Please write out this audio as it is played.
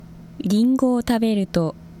リンゴを食べる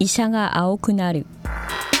と医者が青くなる。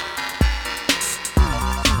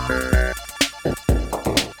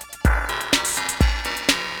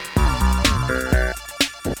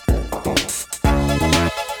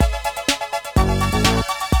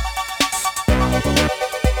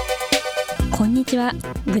こんにちは。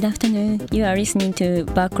Good afternoon. You are listening to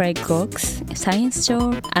Berkeley Groks Science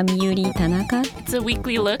Show. I'm Yuri Tanaka. It's a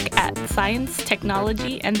weekly look at science,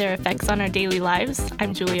 technology, and their effects on our daily lives.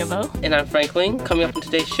 I'm Julia Vo. And I'm Frank Ling. Coming up in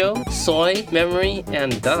today's show, soy, memory,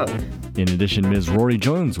 and dung. In addition, Ms. Rory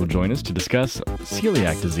Jones will join us to discuss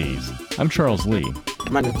celiac disease. I'm Charles Lee.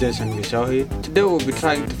 My name is Jason Gishohi. Today we'll be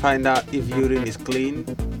trying to find out if urine is clean.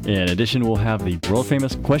 In addition, we'll have the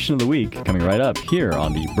world-famous question of the week coming right up here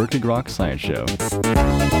on the Berkeley Groks Science Show.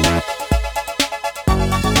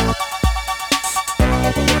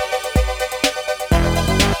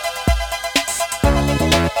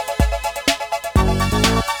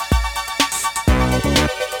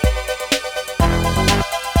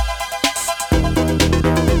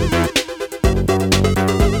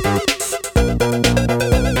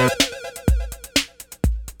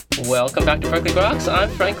 Welcome back to Berkeley Groks. I'm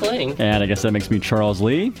Frank Ling. And I guess that makes me Charles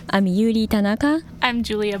Lee. I'm Yuri Tanaka. I'm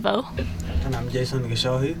Julia Vo. And I'm Jason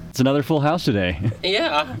Gishohi. It's another full house today.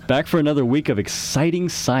 Yeah. Back for another week of exciting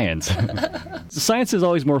science. Science is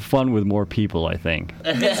always more fun with more people, I think.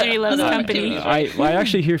 Misery loves company. I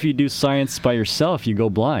actually hear if you do science by yourself, you go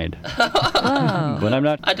blind. Wow. But I'm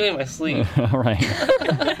not... I do it in my sleep. All right.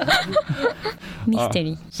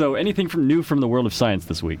 Mystery. So anything new from the world of science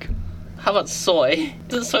this week? How about soy?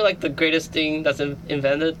 Isn't soy like the greatest thing that's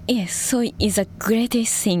invented? Yes, soy is the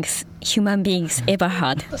greatest things human beings ever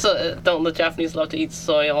had. So don't the Japanese love to eat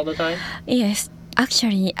soy all the time? Yes,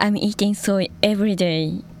 actually, I'm eating soy every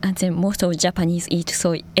day. And then most of Japanese eat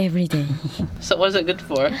soy every day. So what is it good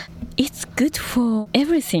for? It's good for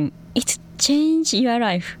everything. It change your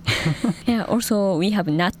life. Yeah, also we have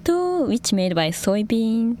natto, which made by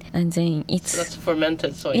soybean, and then it's... So that's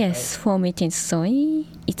fermented soy, yes, right? fermented soy.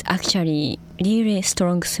 It's actually really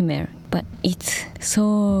strong smell, but it's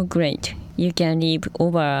so great. You can live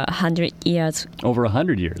over 100 years. Over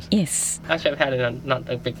 100 years? Yes. Actually, I've had it. I'm not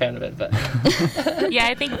a big fan of it, but... Yeah,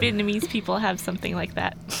 I think Vietnamese people have something like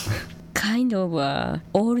that. Kind of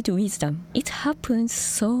old wisdom. It happened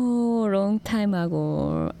so long time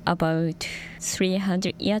ago, about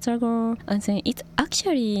 300 years ago, and then it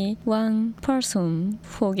actually one person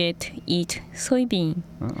forget eat soybean,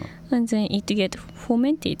 and then it get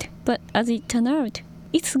fermented. But as it turned out,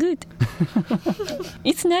 it's good.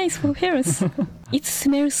 It's nice for health. It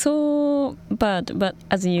smells so bad, but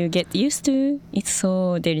as you get used to, it's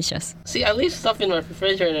so delicious. See, I leave stuff in my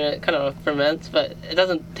refrigerator and it kind of ferments, but it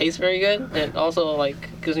doesn't taste very good. It also,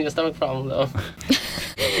 gives me a stomach problem, though.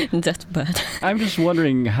 That's bad. I'm just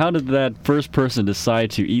wondering, how did that first person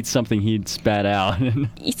decide to eat something he'd spat out?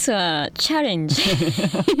 It's a challenge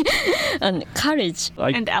and courage.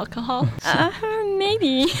 And alcohol.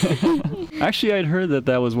 Maybe. Actually, I'd heard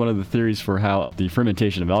that was one of the theories for how the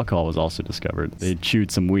fermentation of alcohol was also discovered. They chewed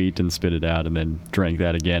some wheat and spit it out and then drank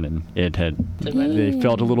that again, and they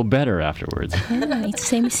felt a little better afterwards. Yeah, it's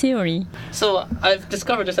same theory. So I've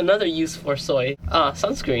discovered there's another use for soy.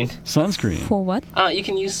 Sunscreen. Sunscreen? For what? You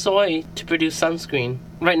can use soy to produce sunscreen.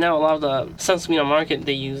 Right now, a lot of the sunscreen on the market,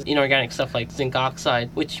 they use inorganic stuff like zinc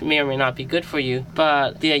oxide, which may or may not be good for you.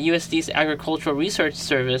 But the USD's Agricultural Research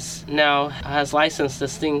Service now has licensed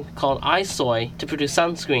this thing called iSoy to produce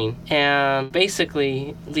sunscreen. And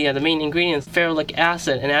basically, the main ingredients, ferulic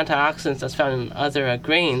acid and antioxidants that's found in other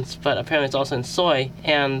grains, but apparently it's also in soy.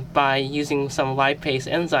 And by using some lipase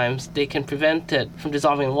enzymes, they can prevent it from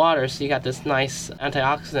dissolving in water. So you got this nice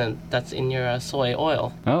antioxidant that's in your soy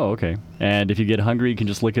oil. Oh, okay. And if you get hungry, you can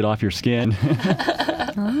just lick it off your skin.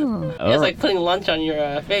 Oh. Yeah, it's like putting lunch on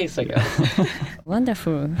your face, I guess.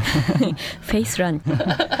 Wonderful. Face run.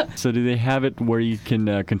 So do they have it where you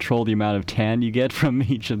can control the amount of tan you get from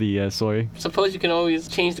each of the soy? Suppose you can always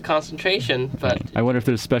change the concentration, but... I wonder if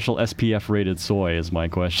there's special SPF-rated soy is my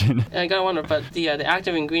question. I gotta wonder, but the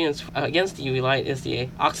active ingredients against the UV light is the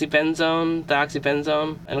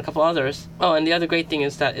oxybenzone, and a couple others. Oh, and the other great thing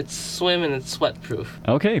is that it's swim and it's sweat-proof.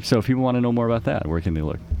 Okay, so if people want to know more about that, where can they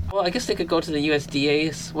look? Well, I guess they could go to the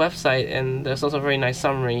USDA's website, and there's also a very nice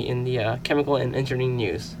summary in the Chemical and Engineering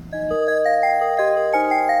News.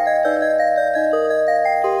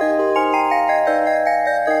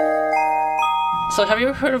 So have you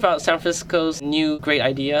ever heard about San Francisco's new great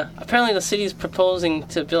idea? Apparently the city is proposing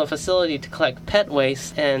to build a facility to collect pet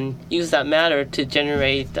waste and use that matter to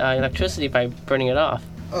generate electricity by burning it off.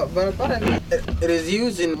 But it is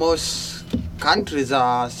used in most countries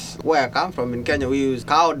where I come from in Kenya, we use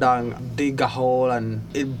cow dung, dig a hole, and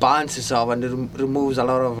it burns itself and it removes a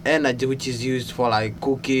lot of energy which is used for like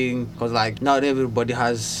cooking, because like not everybody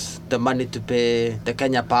has the money to pay the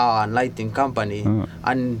Kenya Power and Lighting Company,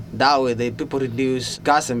 and that way the people reduce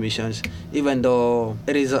gas emissions, even though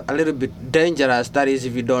it is a little bit dangerous, that is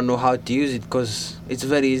if you don't know how to use it, because it's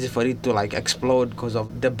very easy for it to like explode because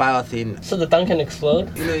of the biothane. So the dung can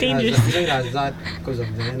explode? You know, it has that because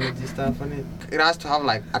of the energy stuff on it. It has to have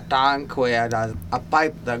like a tank where there's a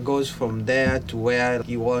pipe that goes from there to where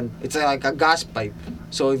you want. It's like a gas pipe.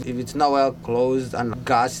 So if it's not well closed and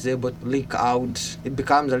gas is able to leak out, it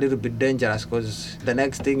becomes a little bit dangerous, because the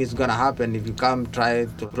next thing is gonna happen if you come try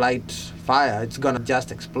to light fire, it's gonna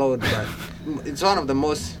just explode. But it's one of the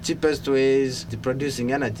most cheapest ways to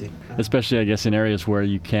producing energy. Especially, I guess, in areas where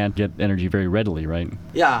you can't get energy very readily, right?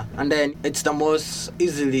 Yeah, and then it's the most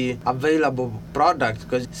easily available product,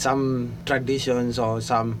 because some traditions or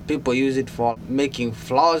some people use it for making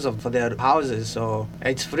floors for their houses, so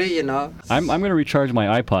it's free, you know. I'm going to recharge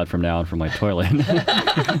my iPod from now on from my toilet.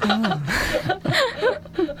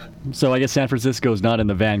 So I guess San Francisco's not in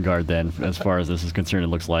the vanguard then, as far as this is concerned, it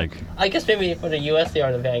looks like. I guess maybe for the U.S. they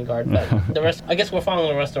are the vanguard, but the rest, I guess we're following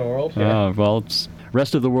the rest of the world here. Well, it's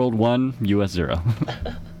rest of the world 1, U.S. 0.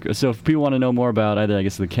 So if people want to know more about either, I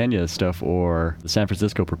guess, the Kenya stuff or the San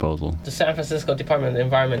Francisco proposal. The San Francisco Department of the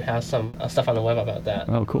Environment has some stuff on the web about that.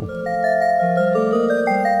 Oh, cool.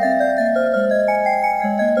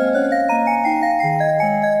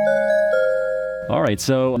 All right,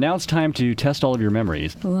 so now it's time to test all of your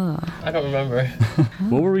memories. Wow. I don't remember.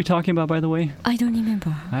 What were we talking about, by the way? I don't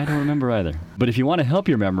remember. I don't remember either. But if you want to help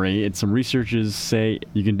your memory, some researchers say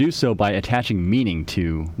you can do so by attaching meaning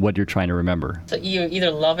to what you're trying to remember. So you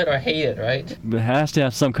either love it or hate it, right? It has to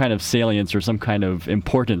have some kind of salience or some kind of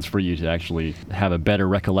importance for you to actually have a better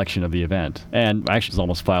recollection of the event. And actually, it's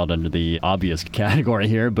almost filed under the obvious category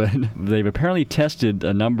here, but they've apparently tested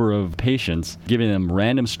a number of patients, giving them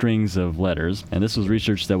random strings of letters. And this was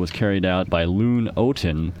research that was carried out by Loon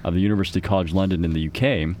Oten of the University College London in the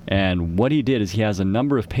UK. And what he did is he has a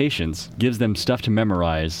number of patients, gives them stuff to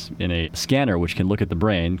memorize in a scanner which can look at the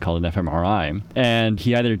brain called an fMRI. And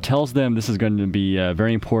he either tells them this is going to be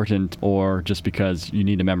very important or just because you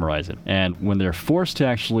need to memorize it. And when they're forced to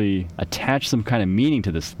actually attach some kind of meaning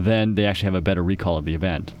to this, then they actually have a better recall of the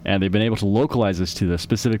event. And they've been able to localize this to the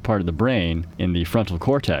specific part of the brain in the frontal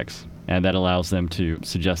cortex. And that allows them to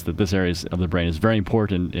suggest that this area of the brain is very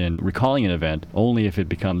important in recalling an event only if it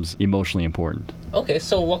becomes emotionally important. Okay,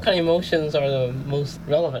 so what kind of emotions are the most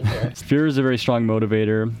relevant here? Fear is a very strong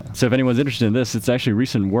motivator. So if anyone's interested in this, it's actually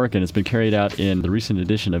recent work and it's been carried out in the recent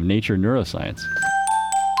edition of Nature Neuroscience.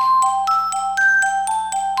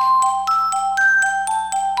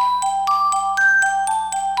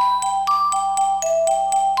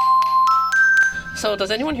 So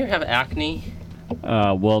does anyone here have acne?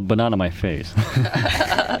 Well, but not on my face.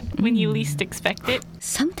 When you least expect it.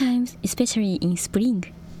 Sometimes, especially in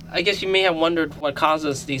spring. I guess you may have wondered what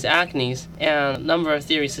causes these acnes, and a number of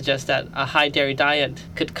theories suggest that a high dairy diet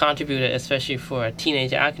could contribute, especially for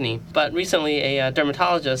teenage acne. But recently, a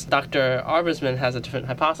dermatologist, Dr. Arbesman, has a different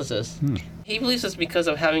hypothesis. He believes it's because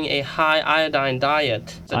of having a high iodine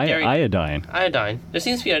diet. So Iodine? Iodine. There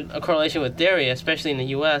seems to be a correlation with dairy, especially in the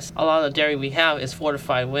U.S. A lot of the dairy we have is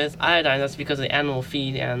fortified with iodine. That's because of the animal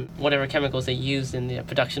feed and whatever chemicals they use in the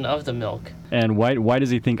production of the milk. And why does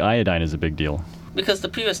he think iodine is a big deal? Because the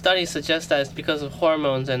previous studies suggest that it's because of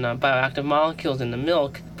hormones and bioactive molecules in the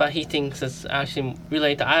milk, but he thinks it's actually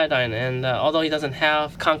related to iodine. And although he doesn't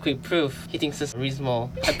have concrete proof, he thinks this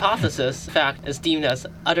reasonable hypothesis, in fact, is deemed as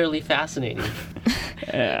utterly fascinating.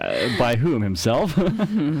 By whom? Himself?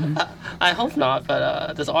 I hope not,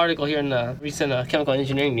 but this article here in the recent Chemical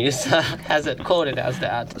Engineering News has it quoted as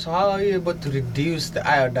that. So how are you able to reduce the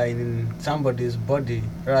iodine in somebody's body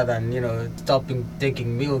rather than, stopping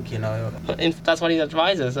taking milk, That's what he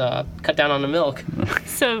advises, cut down on the milk.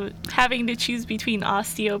 So having to choose between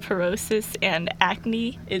osteoporosis and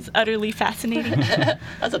acne is utterly fascinating.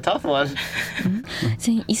 That's a tough one.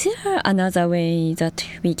 Then is there another way that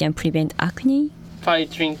we can prevent acne? Probably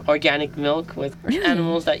drink organic milk with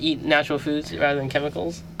animals that eat natural foods rather than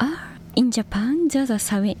chemicals. In Japan, there's a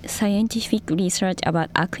scientific research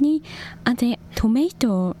about acne, and the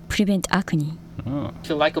tomato prevent acne. Oh.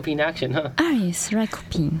 So lycopene action, huh? Yes,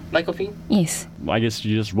 lycopene. Lycopene? Yes. I guess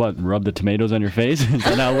you just, rub the tomatoes on your face? Is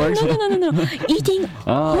that how it works? No. Eating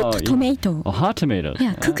hot tomato. Oh, hot tomatoes.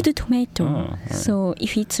 Yeah, cooked tomato. right. So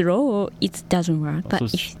if it's raw, it doesn't work. But So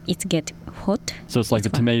if it get hot, So it's like the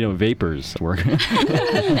tomato vapors work.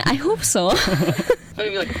 I hope so.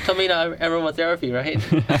 Maybe like tomato aromatherapy, right?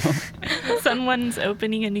 Someone's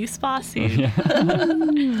opening a new spa soon.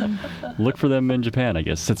 Look for them in Japan, I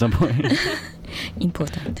guess, at some point.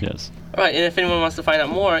 Important. Yes. Right, and if anyone wants to find out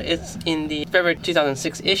more, it's in the February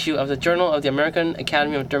 2006 issue of the Journal of the American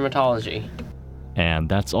Academy of Dermatology. And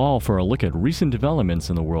that's all for a look at recent developments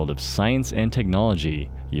in the world of science and technology.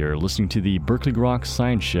 You're listening to the Berkeley Grok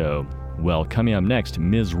Science Show. Well, coming up next,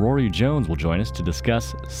 Ms. Rory Jones will join us to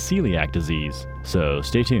discuss celiac disease. So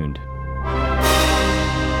stay tuned.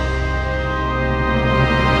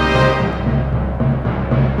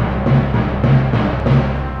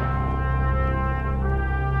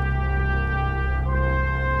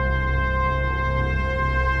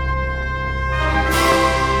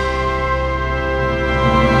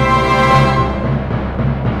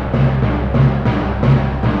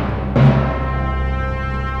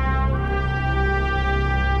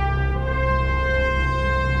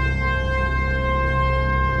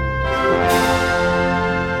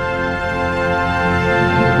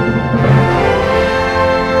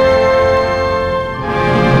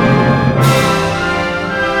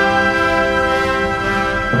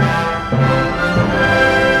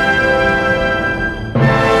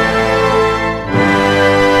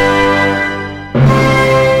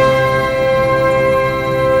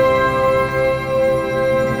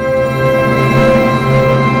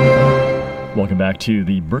 Welcome back to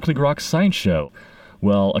the Berkeley Grok Science Show.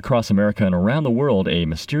 Well, across America and around the world, a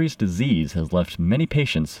mysterious disease has left many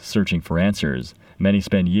patients searching for answers. Many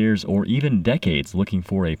spend years or even decades looking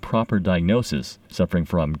for a proper diagnosis, suffering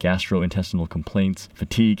from gastrointestinal complaints,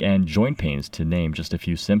 fatigue, and joint pains, to name just a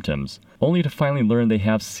few symptoms, only to finally learn they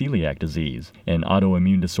have celiac disease, an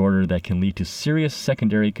autoimmune disorder that can lead to serious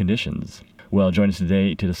secondary conditions. Well, joining us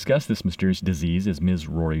today to discuss this mysterious disease is Ms.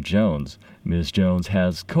 Rory Jones. Ms. Jones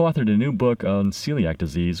has co-authored a new book on celiac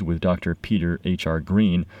disease with Dr. Peter H.R.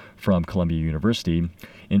 Green from Columbia University,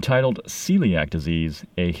 entitled Celiac Disease,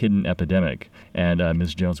 A Hidden Epidemic. And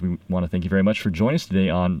Ms. Jones, we want to thank you very much for joining us today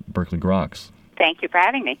on Berkeley Groks. Thank you for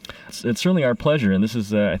having me. It's certainly our pleasure, and this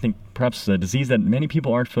is, I think, perhaps a disease that many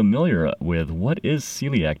people aren't familiar with. What is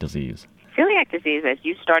celiac disease? Celiac disease, as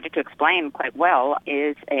you started to explain quite well,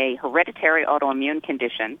 is a hereditary autoimmune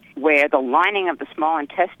condition where the lining of the small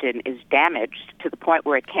intestine is damaged to the point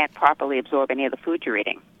where it can't properly absorb any of the food you're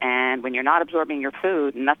eating. And when you're not absorbing your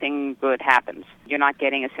food, nothing good happens. You're not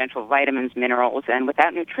getting essential vitamins, minerals, and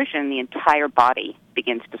without nutrition, the entire body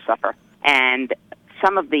begins to suffer. And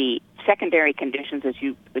some of the secondary conditions,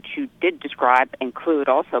 which you did describe, include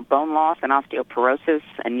also bone loss and osteoporosis,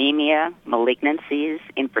 anemia, malignancies,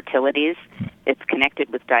 infertilities. It's connected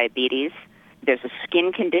with diabetes. There's a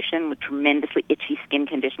skin condition, a tremendously itchy skin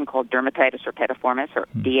condition called dermatitis herpetiformis, or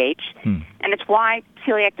DH. And it's why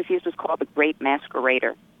celiac disease was called the Great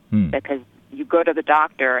Masquerader, because you go to the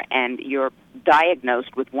doctor and you're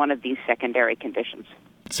diagnosed with one of these secondary conditions.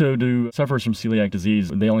 So do sufferers from celiac disease,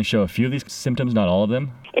 they only show a few of these symptoms, not all of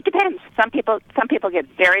them? It depends. Some people get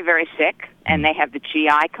very, very sick, and they have the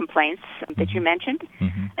GI complaints that you mentioned.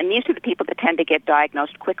 And these are the people that tend to get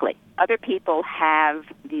diagnosed quickly. Other people have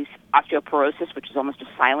these osteoporosis, which is almost a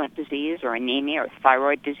silent disease, or anemia, or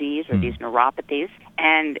thyroid disease, or these neuropathies.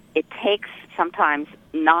 And it takes sometimes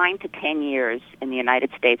 9 to 10 years in the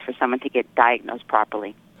United States for someone to get diagnosed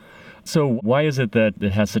properly. So why is it that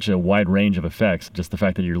it has such a wide range of effects, just the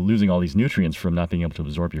fact that you're losing all these nutrients from not being able to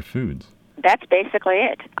absorb your foods? That's basically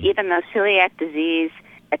it. Even though celiac disease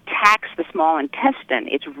attacks the small intestine,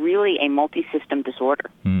 it's really a multi-system disorder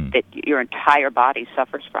that your entire body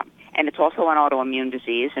suffers from. And it's also an autoimmune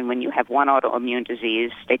disease, and when you have one autoimmune disease,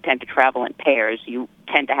 they tend to travel in pairs. You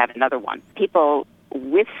tend to have another one. People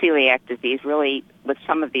with celiac disease, really, with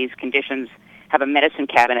some of these conditions, have a medicine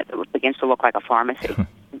cabinet that begins to look like a pharmacy.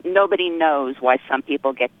 Nobody knows why some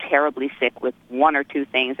people get terribly sick with one or two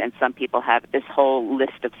things and some people have this whole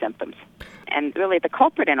list of symptoms. And really the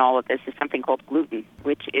culprit in all of this is something called gluten,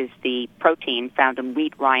 which is the protein found in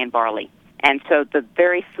wheat, rye, and barley. And so the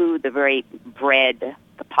very food, the very bread,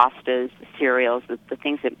 the pastas, the cereals, the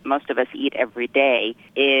things that most of us eat every day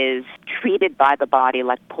is treated by the body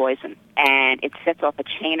like poison. And it sets off a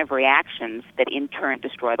chain of reactions that in turn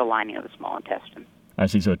destroy the lining of the small intestine. I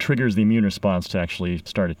see. So it triggers the immune response to actually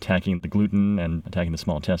start attacking the gluten and attacking the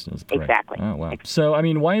small intestines. Exactly. Oh, wow. So, I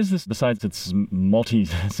mean, why is this, besides its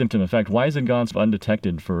multi-symptom effect, why has it gone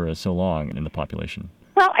undetected for so long in the population?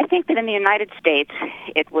 Well, I think that in the United States,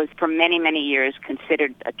 it was for many, many years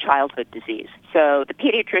considered a childhood disease. So the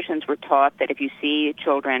pediatricians were taught that if you see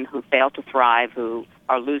children who fail to thrive, who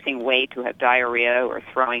are losing weight, who have diarrhea or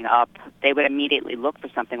throwing up, they would immediately look for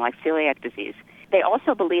something like celiac disease. They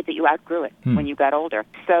also believed that you outgrew it when you got older,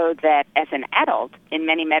 so that as an adult, in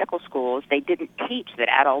many medical schools, they didn't teach that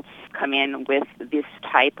adults come in with this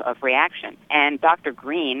type of reaction. And Dr.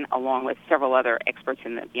 Green, along with several other experts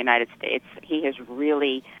in the United States, he has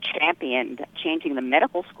really championed changing the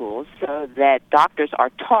medical schools so that doctors are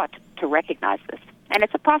taught to recognize this. And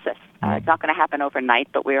it's a process. It's not going to happen overnight,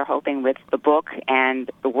 but we are hoping with the book and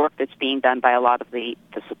the work that's being done by a lot of the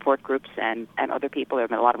support groups and other people, there have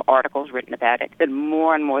been a lot of articles written about it, that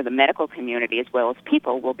more and more the medical community as well as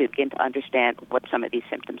people will begin to understand what some of these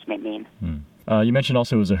symptoms may mean. You mentioned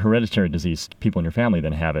also it was a hereditary disease. People in your family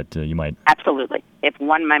then have it. You might... Absolutely. If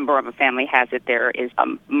one member of a family has it, there is a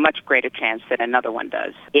much greater chance that another one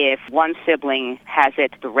does. If one sibling has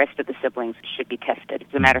it, the rest of the siblings should be tested.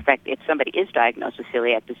 As a matter of fact, if somebody is diagnosed with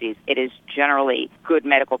celiac disease, it is generally good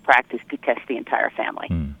medical practice to test the entire family.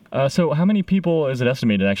 So how many people is it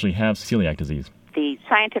estimated actually have celiac disease? The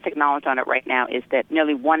scientific knowledge on it right now is that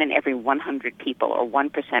nearly 1 in every 100 people, or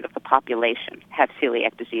 1% of the population, have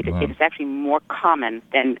celiac disease. Wow. It is actually more common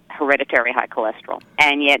than hereditary high cholesterol.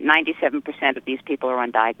 And yet 97% of these people are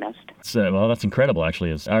undiagnosed. Well, that's incredible,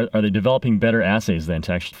 actually. Are they developing better assays then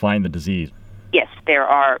to actually find the disease? Yes, there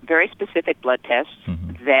are very specific blood tests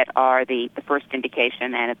that are the first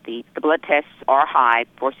indication, and if the blood tests are high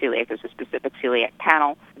for celiac, there's a specific celiac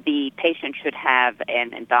panel. The patient should have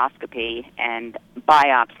an endoscopy and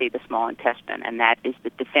biopsy the small intestine, and that is the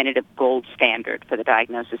definitive gold standard for the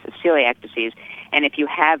diagnosis of celiac disease. And if you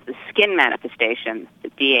have the skin manifestation, the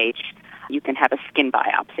DH, you can have a skin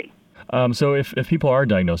biopsy. So if people are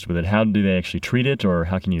diagnosed with it, how do they actually treat it, or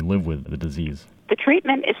how can you live with the disease? The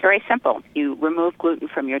treatment is very simple. You remove gluten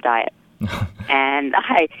from your diet. And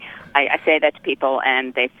I say that to people,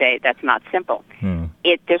 and they say that's not simple.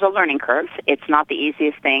 There's a learning curve. It's not the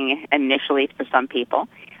easiest thing initially for some people,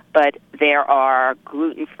 but there are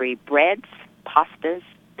gluten-free breads, pastas,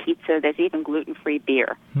 pizza. There's even gluten-free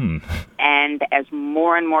beer. And as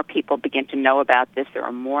more and more people begin to know about this, there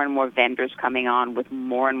are more and more vendors coming on with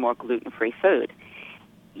more and more gluten-free food.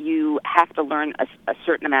 You have to learn a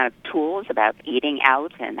certain amount of tools about eating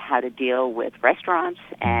out and how to deal with restaurants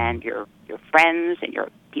and your friends and your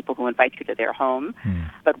people who invite you to their home.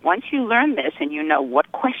 But once you learn this and you know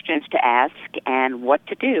what questions to ask and what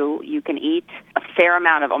to do, you can eat a fair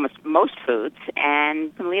amount of almost most foods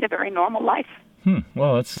and can lead a very normal life.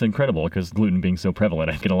 Well, that's incredible, because gluten being so prevalent,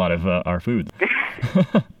 I get a lot of our foods.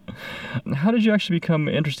 How did you actually become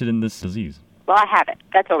interested in this disease? Well, I have it.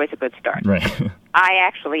 That's always a good start. Right. I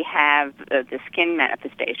actually have the skin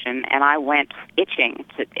manifestation, and I went itching.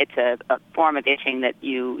 It's a form of itching that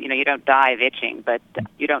you don't die of itching, but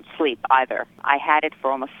you don't sleep either. I had it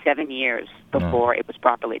for almost 7 years before it was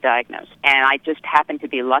properly diagnosed. And I just happened to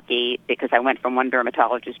be lucky because I went from one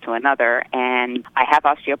dermatologist to another, and I have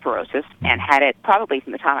osteoporosis and had it probably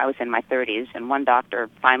from the time I was in my 30s. And one doctor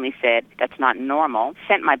finally said, that's not normal,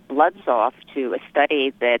 sent my bloods off to a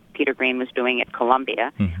study that Peter Green was doing at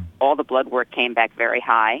Columbia. All the blood work came back very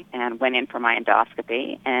high, and went in for my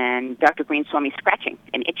endoscopy, and Dr. Green saw me scratching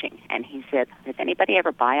and itching, and he said, has anybody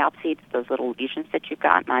ever biopsied those little lesions that you've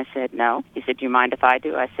got? And I said, no. He said, do you mind if I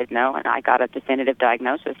do? I said, no, and I got a definitive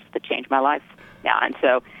diagnosis that changed my life. Yeah, and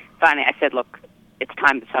so finally I said, look, it's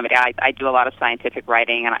time that somebody, I do a lot of scientific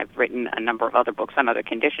writing, and I've written a number of other books on other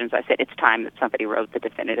conditions. I said, it's time that somebody wrote the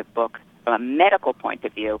definitive book from a medical point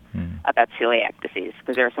of view about celiac disease,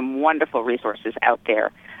 because there are some wonderful resources out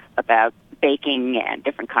there about baking and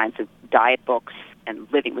different kinds of diet books and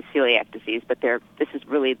living with celiac disease, but this is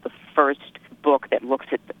really the first book that looks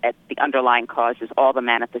at the underlying causes, all the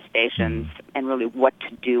manifestations, and really what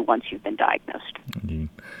to do once you've been diagnosed. Indeed.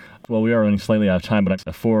 Well, we are running slightly out of time, but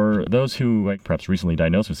for those who perhaps recently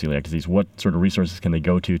diagnosed with celiac disease, what sort of resources can they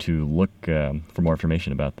go to look for more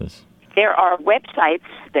information about this? There are websites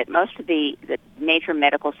that most of the major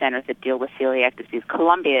medical centers that deal with celiac disease,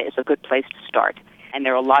 Columbia is a good place to start. And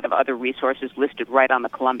there are a lot of other resources listed right on the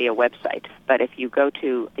Columbia website. But if you go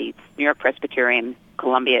to the New York Presbyterian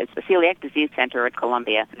Columbia, it's the Celiac Disease Center at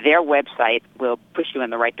Columbia, their website will push you in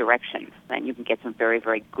the right direction, and you can get some very,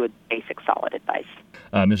 very good, basic, solid advice.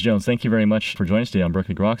 Ms. Jones, thank you very much for joining us today on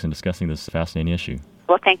Berkeley Groks and discussing this fascinating issue.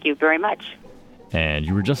 Well, thank you very much. And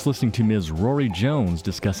you were just listening to Ms. Rory Jones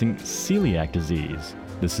discussing celiac disease.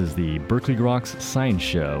 This is the Berkeley Groks Science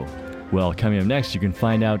Show. Well, coming up next, you can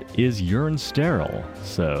find out, is urine sterile?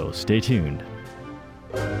 So stay tuned.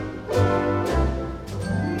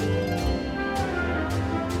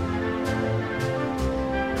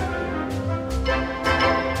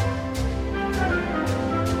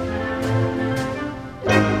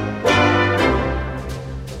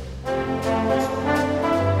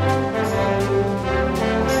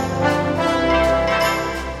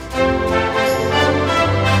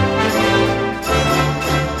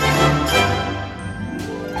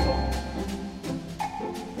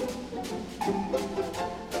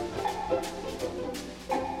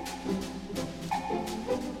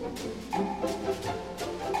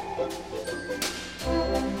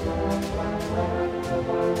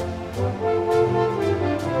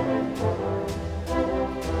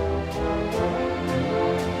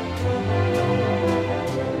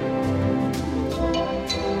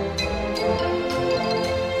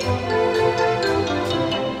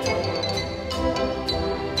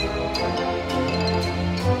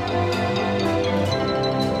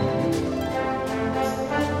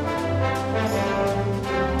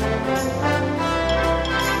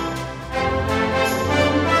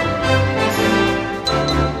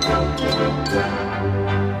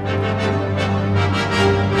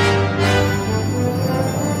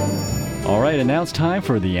 And now it's time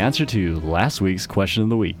for the answer to last week's question of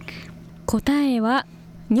the week. 答えは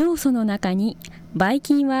尿素の中にばい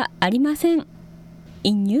菌はありません。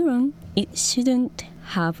In urine, it shouldn't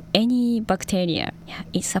have any bacteria. Yeah,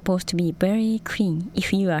 it's supposed to be very clean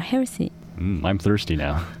if you are healthy. I'm thirsty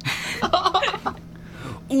now.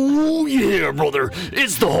 Oh yeah, brother,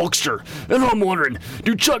 it's the Hulkster, and I'm wondering,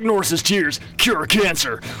 do Chuck Norris's tears cure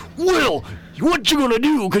cancer? Well, what you gonna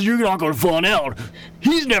do, because you're not gonna find out.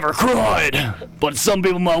 He's never cried. But some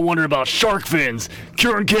people might wonder about shark fins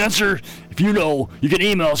curing cancer. If you know, you can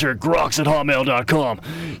email us here at groks@hotmail.com.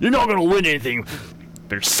 You're not gonna win anything.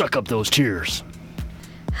 Better suck up those tears.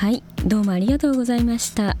 はい、どうもありがとうございま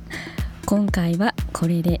した。今回はこ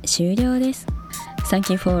れで終了です。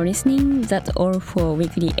Thank you for listening. That's all for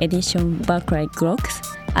weekly edition Berkeley Groks.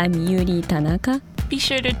 I'm Yuri Tanaka. Be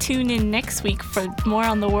sure to tune in next week for more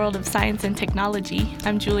on the world of science and technology.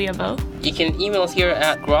 I'm Julia Vo. You can email us here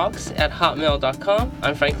at groks@hotmail.com.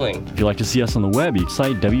 I'm Frank Ling. If you'd like to see us on the web, you can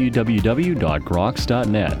site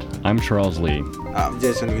www.groks.net. I'm Charles Lee. I'm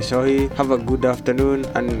Jason Vishohi. Have a good afternoon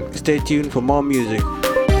and stay tuned for more music.